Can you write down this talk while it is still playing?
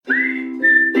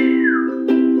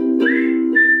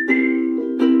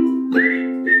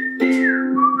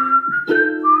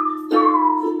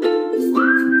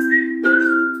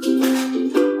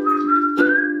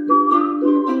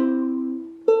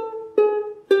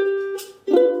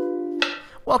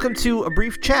Welcome to A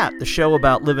Brief Chat, the show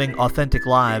about living authentic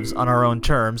lives on our own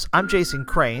terms. I'm Jason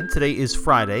Crane. Today is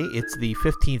Friday. It's the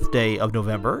 15th day of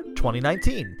November,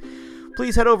 2019.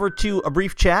 Please head over to A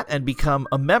Brief Chat and become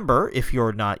a member if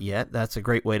you're not yet. That's a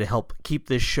great way to help keep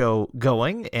this show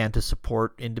going and to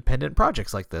support independent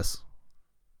projects like this.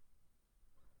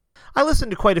 I listen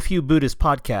to quite a few Buddhist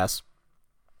podcasts.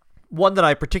 One that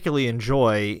I particularly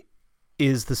enjoy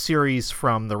is the series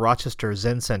from the Rochester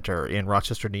Zen Center in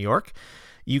Rochester, New York.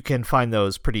 You can find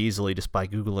those pretty easily just by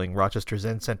Googling Rochester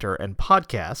Zen Center and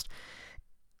podcast.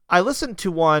 I listened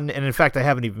to one, and in fact, I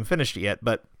haven't even finished it yet,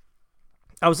 but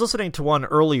I was listening to one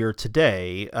earlier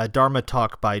today, a Dharma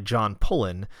talk by John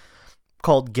Pullen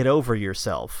called Get Over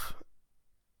Yourself.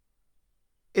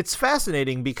 It's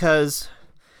fascinating because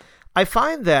I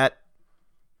find that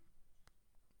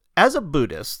as a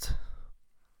Buddhist,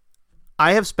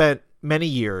 I have spent many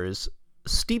years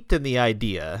steeped in the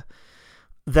idea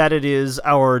that it is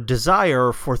our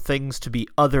desire for things to be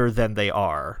other than they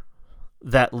are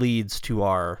that leads to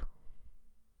our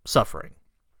suffering.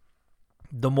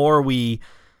 The more we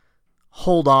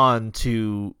hold on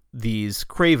to these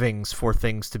cravings for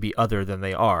things to be other than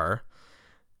they are,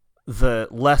 the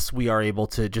less we are able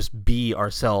to just be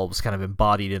ourselves, kind of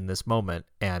embodied in this moment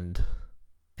and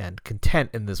content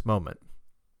in this moment.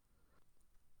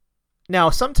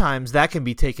 Now, sometimes that can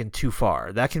be taken too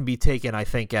far. That can be taken, I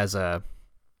think, as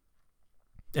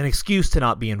an excuse to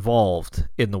not be involved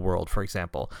in the world, for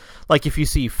example. Like if you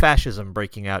see fascism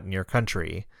breaking out in your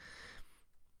country,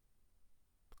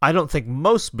 I don't think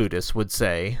most Buddhists would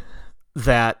say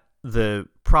that the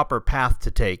proper path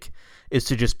to take is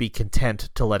to just be content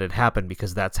to let it happen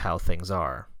because that's how things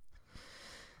are.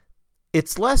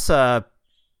 It's less a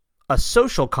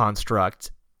social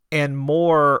construct and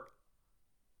more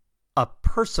a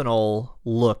personal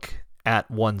look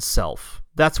at oneself.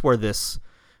 That's where this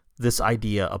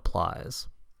idea applies.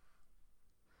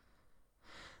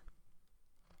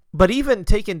 But even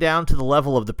taken down to the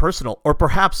level of the personal, or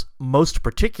perhaps most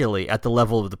particularly at the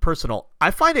level of the personal, I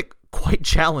find it quite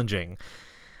challenging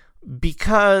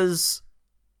because,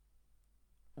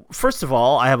 first of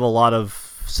all, I have a lot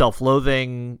of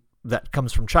self-loathing that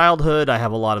comes from childhood. I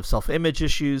have a lot of self-image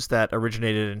issues that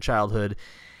originated in childhood,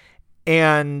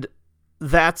 and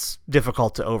that's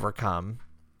difficult to overcome.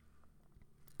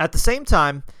 At the same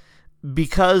time,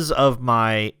 because of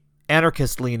my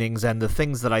anarchist leanings and the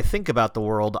things that I think about the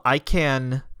world, I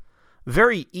can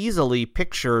very easily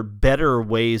picture better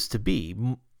ways to be,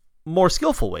 more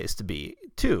skillful ways to be,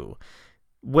 too.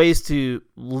 Ways to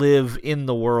live in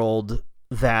the world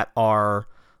that are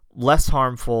less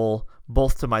harmful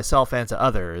both to myself and to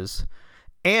others,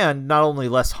 and not only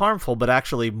less harmful, but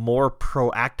actually more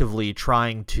proactively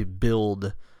trying to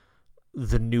build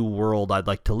the new world I'd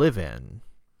like to live in.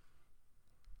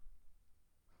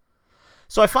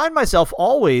 So I find myself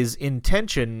always in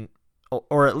tension,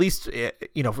 or at least,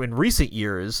 in recent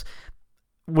years,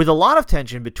 with a lot of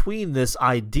tension between this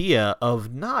idea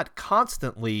of not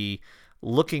constantly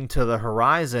looking to the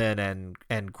horizon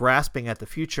and grasping at the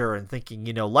future and thinking,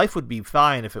 life would be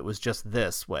fine if it was just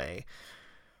this way.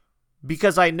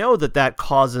 Because I know that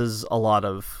causes a lot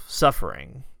of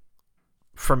suffering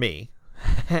for me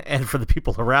and for the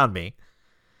people around me.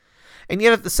 And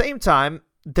yet at the same time,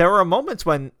 there are moments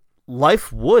when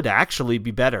life would actually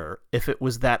be better if it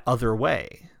was that other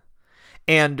way.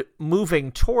 And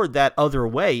moving toward that other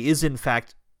way is, in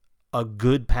fact, a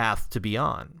good path to be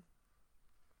on.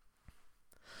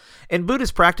 In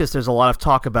Buddhist practice, there's a lot of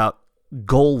talk about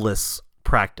goalless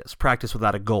practice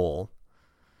without a goal.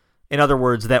 In other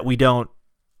words, that we don't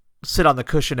sit on the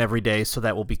cushion every day so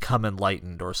that we'll become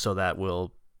enlightened or so that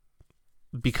we'll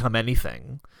become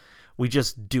anything. We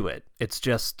just do it. It's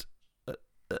just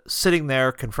sitting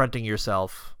there, confronting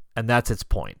yourself, and that's its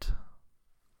point.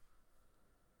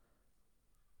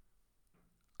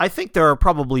 I think there are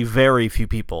probably very few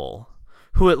people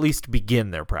who at least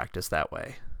begin their practice that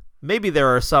way. Maybe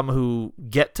there are some who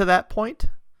get to that point,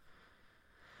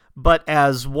 but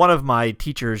as one of my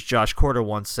teachers, Josh Corda,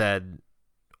 once said,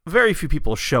 very few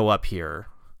people show up here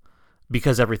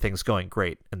because everything's going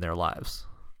great in their lives.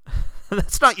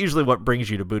 That's not usually what brings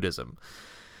you to Buddhism.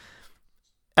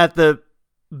 At the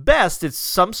best, it's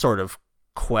some sort of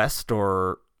quest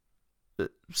or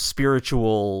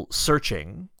spiritual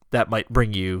searching that might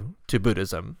bring you to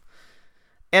Buddhism.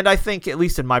 And I think, at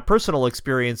least in my personal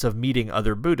experience of meeting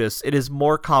other Buddhists, it is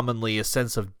more commonly a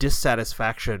sense of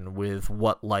dissatisfaction with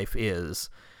what life is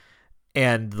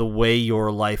and the way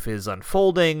your life is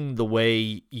unfolding, the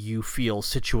way you feel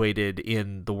situated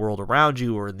in the world around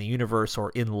you or in the universe or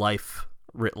in life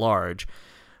writ large.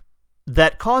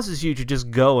 that causes you to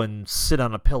just go and sit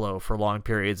on a pillow for long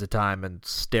periods of time and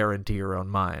stare into your own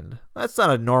mind. That's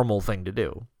not a normal thing to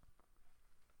do.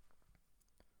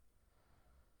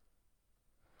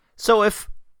 So if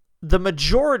the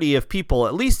majority of people,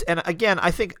 at least, and again, I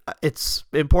think it's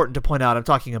important to point out I'm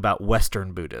talking about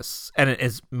Western Buddhists, and it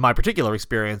is my particular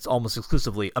experience almost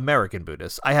exclusively American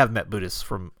Buddhists. I have met Buddhists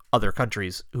from other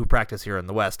countries who practice here in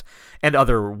the West, and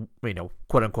other,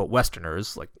 quote-unquote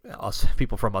Westerners, like us,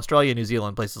 people from Australia, New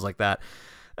Zealand, places like that,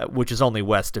 which is only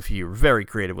West if you're very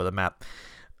creative with a map.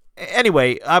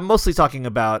 Anyway, I'm mostly talking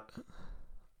about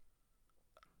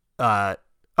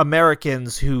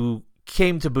Americans who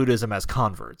came to Buddhism as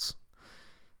converts.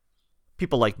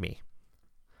 People like me.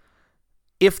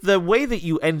 If the way that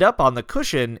you end up on the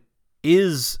cushion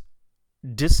is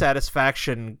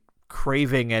dissatisfaction,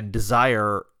 craving, and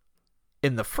desire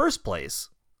in the first place,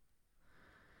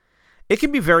 it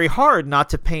can be very hard not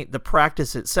to paint the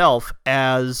practice itself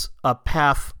as a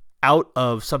path out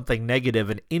of something negative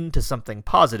and into something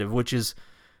positive, which is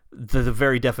the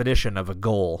very definition of a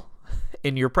goal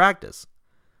in your practice.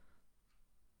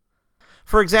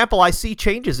 For example, I see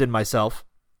changes in myself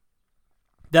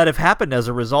that have happened as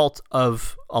a result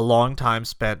of a long time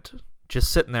spent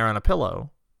just sitting there on a pillow.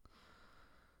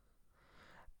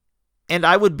 And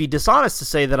I would be dishonest to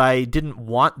say that I didn't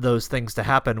want those things to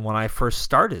happen when I first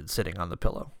started sitting on the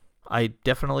pillow. I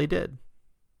definitely did.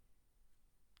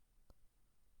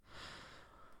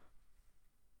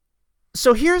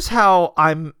 So here's how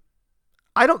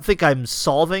I don't think I'm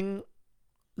solving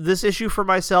this issue for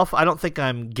myself. I don't think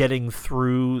I'm getting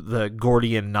through the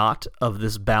Gordian knot of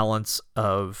this balance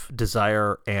of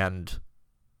desire and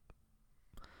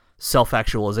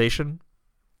self-actualization.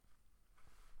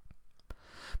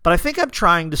 But I think I'm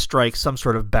trying to strike some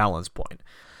sort of balance point.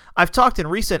 I've talked in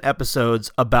recent episodes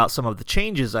about some of the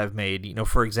changes I've made,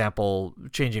 for example,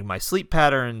 changing my sleep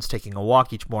patterns, taking a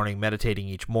walk each morning, meditating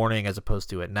each morning as opposed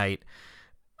to at night.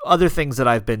 Other things that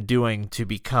I've been doing to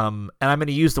become, and I'm going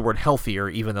to use the word healthier,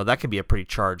 even though that can be a pretty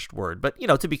charged word, but,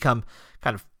 to become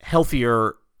kind of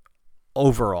healthier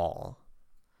overall.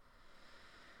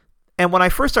 And when I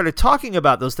first started talking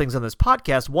about those things on this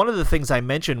podcast, one of the things I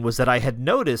mentioned was that I had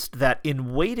noticed that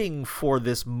in waiting for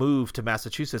this move to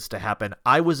Massachusetts to happen,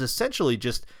 I was essentially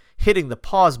just hitting the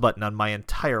pause button on my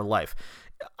entire life.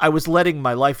 I was letting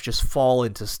my life just fall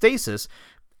into stasis,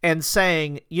 and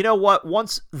saying, you know what,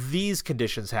 once these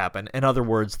conditions happen, in other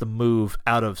words, the move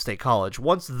out of state college,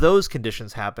 once those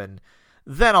conditions happen,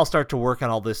 then I'll start to work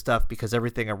on all this stuff because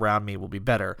everything around me will be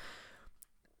better.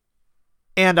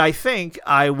 And I think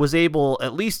I was able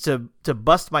at least to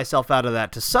bust myself out of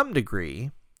that to some degree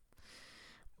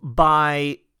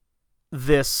by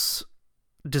this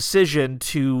decision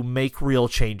to make real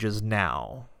changes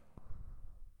now.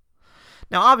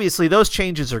 Now, obviously, those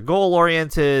changes are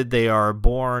goal-oriented. They are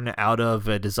born out of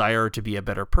a desire to be a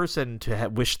better person, to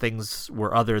wish things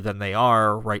were other than they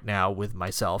are right now with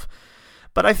myself.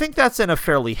 But I think that's in a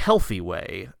fairly healthy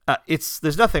way.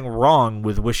 There's nothing wrong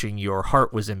with wishing your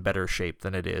heart was in better shape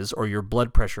than it is, or your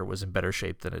blood pressure was in better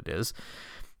shape than it is.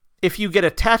 If you get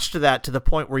attached to that to the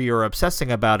point where you're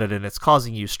obsessing about it and it's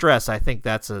causing you stress, I think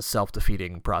that's a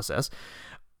self-defeating process.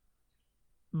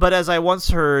 But as I once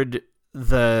heard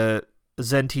the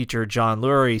Zen teacher John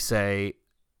Lurie say,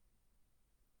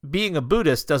 being a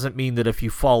Buddhist doesn't mean that if you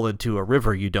fall into a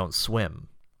river, you don't swim.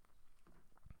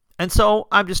 And so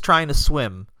I'm just trying to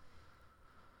swim.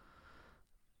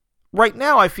 Right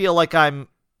now, I feel like I'm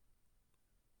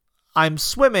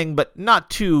swimming, but not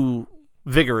too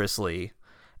vigorously.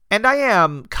 And I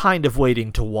am kind of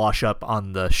waiting to wash up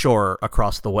on the shore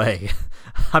across the way.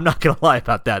 I'm not going to lie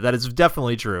about that. That is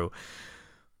definitely true.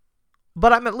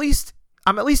 But I'm at least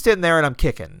in there and I'm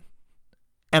kicking.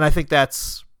 And I think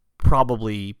that's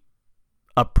probably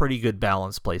a pretty good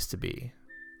balanced place to be.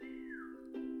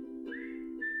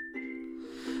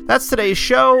 That's today's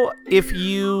show. If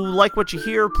you like what you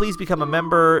hear, please become a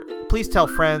member. Please tell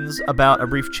friends about A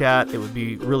Brief Chat. It would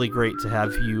be really great to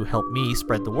have you help me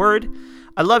spread the word.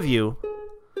 I love you.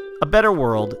 A better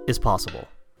world is possible.